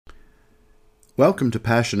Welcome to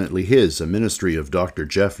Passionately His, a ministry of Dr.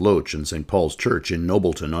 Jeff Loach and St. Paul's Church in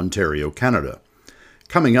Nobleton, Ontario, Canada.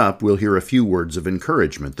 Coming up, we'll hear a few words of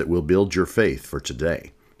encouragement that will build your faith for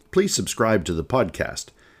today. Please subscribe to the podcast,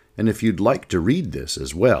 and if you'd like to read this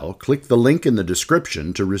as well, click the link in the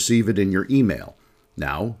description to receive it in your email.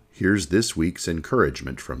 Now, here's this week's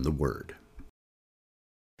encouragement from the Word.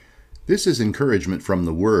 This is encouragement from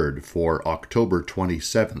the Word for October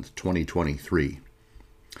 27th, 2023.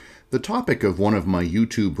 The topic of one of my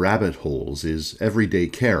YouTube rabbit holes is everyday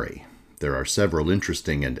carry. There are several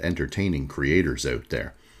interesting and entertaining creators out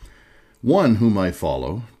there. One whom I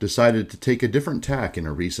follow decided to take a different tack in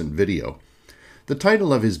a recent video. The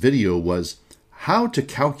title of his video was, "How to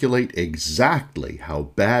Calculate Exactly How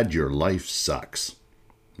Bad Your Life Sucks."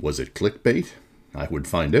 Was it clickbait? I would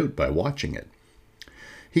find out by watching it.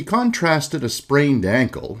 He contrasted a sprained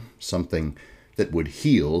ankle, something that would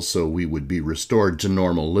heal so we would be restored to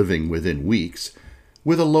normal living within weeks,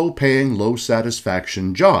 with a low-paying,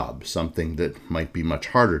 low-satisfaction job, something that might be much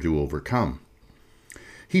harder to overcome.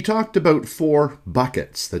 He talked about 4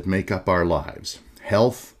 buckets that make up our lives: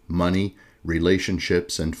 health, money,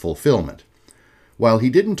 relationships, and fulfillment. While he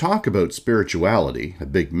didn't talk about spirituality, a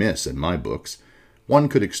big miss in my books, one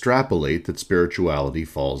could extrapolate that spirituality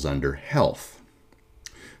falls under health.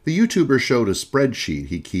 The YouTuber showed a spreadsheet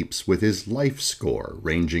he keeps with his life score,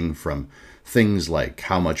 ranging from things like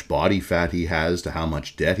how much body fat he has to how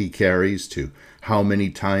much debt he carries to how many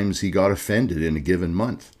times he got offended in a given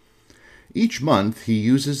month. Each month, he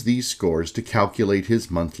uses these scores to calculate his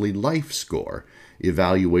monthly life score,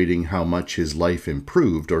 evaluating how much his life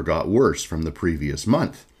improved or got worse from the previous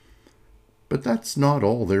month. But that's not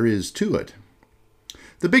all there is to it.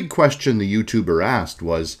 The big question the YouTuber asked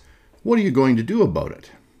was, what are you going to do about it?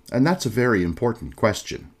 And that's a very important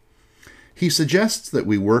question. He suggests that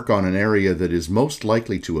we work on an area that is most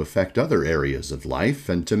likely to affect other areas of life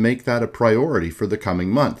and to make that a priority for the coming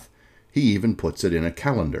month. He even puts it in a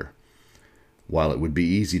calendar. While it would be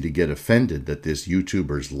easy to get offended that this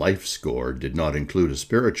YouTuber's life score did not include a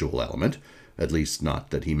spiritual element, at least not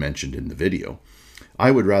that he mentioned in the video,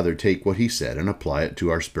 I would rather take what he said and apply it to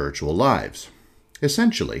our spiritual lives.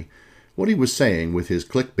 Essentially, what he was saying with his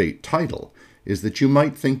clickbait title is that you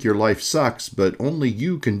might think your life sucks, but only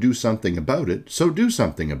you can do something about it, so do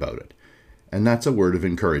something about it. And that's a word of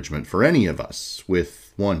encouragement for any of us,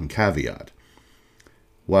 with one caveat.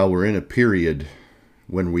 While we're in a period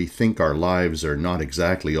when we think our lives are not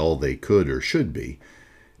exactly all they could or should be,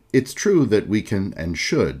 it's true that we can and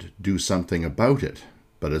should do something about it.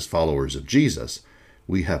 But as followers of Jesus,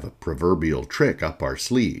 we have a proverbial trick up our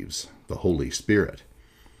sleeves, the Holy Spirit.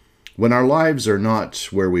 When our lives are not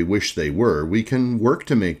where we wish they were, we can work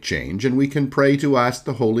to make change, and we can pray to ask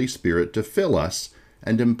the Holy Spirit to fill us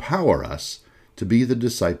and empower us to be the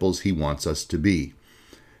disciples He wants us to be.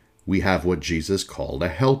 We have what Jesus called a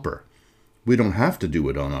helper. We don't have to do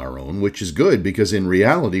it on our own, which is good because in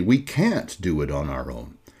reality we can't do it on our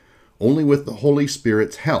own. Only with the Holy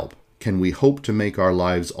Spirit's help can we hope to make our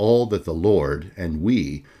lives all that the Lord and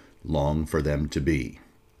we long for them to be.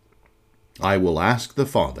 "I will ask the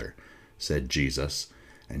Father," said Jesus,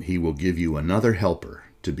 "and He will give you another helper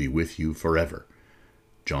to be with you forever."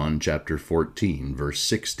 John chapter 14, verse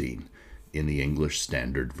 16, in the English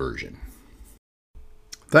Standard Version.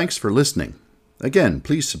 Thanks for listening. Again,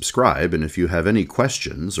 please subscribe, and if you have any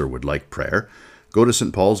questions or would like prayer, go to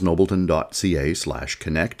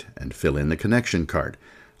stpaulsnobleton.ca/connect and fill in the connection card.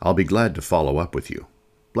 I'll be glad to follow up with you.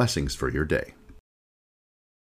 Blessings for your day.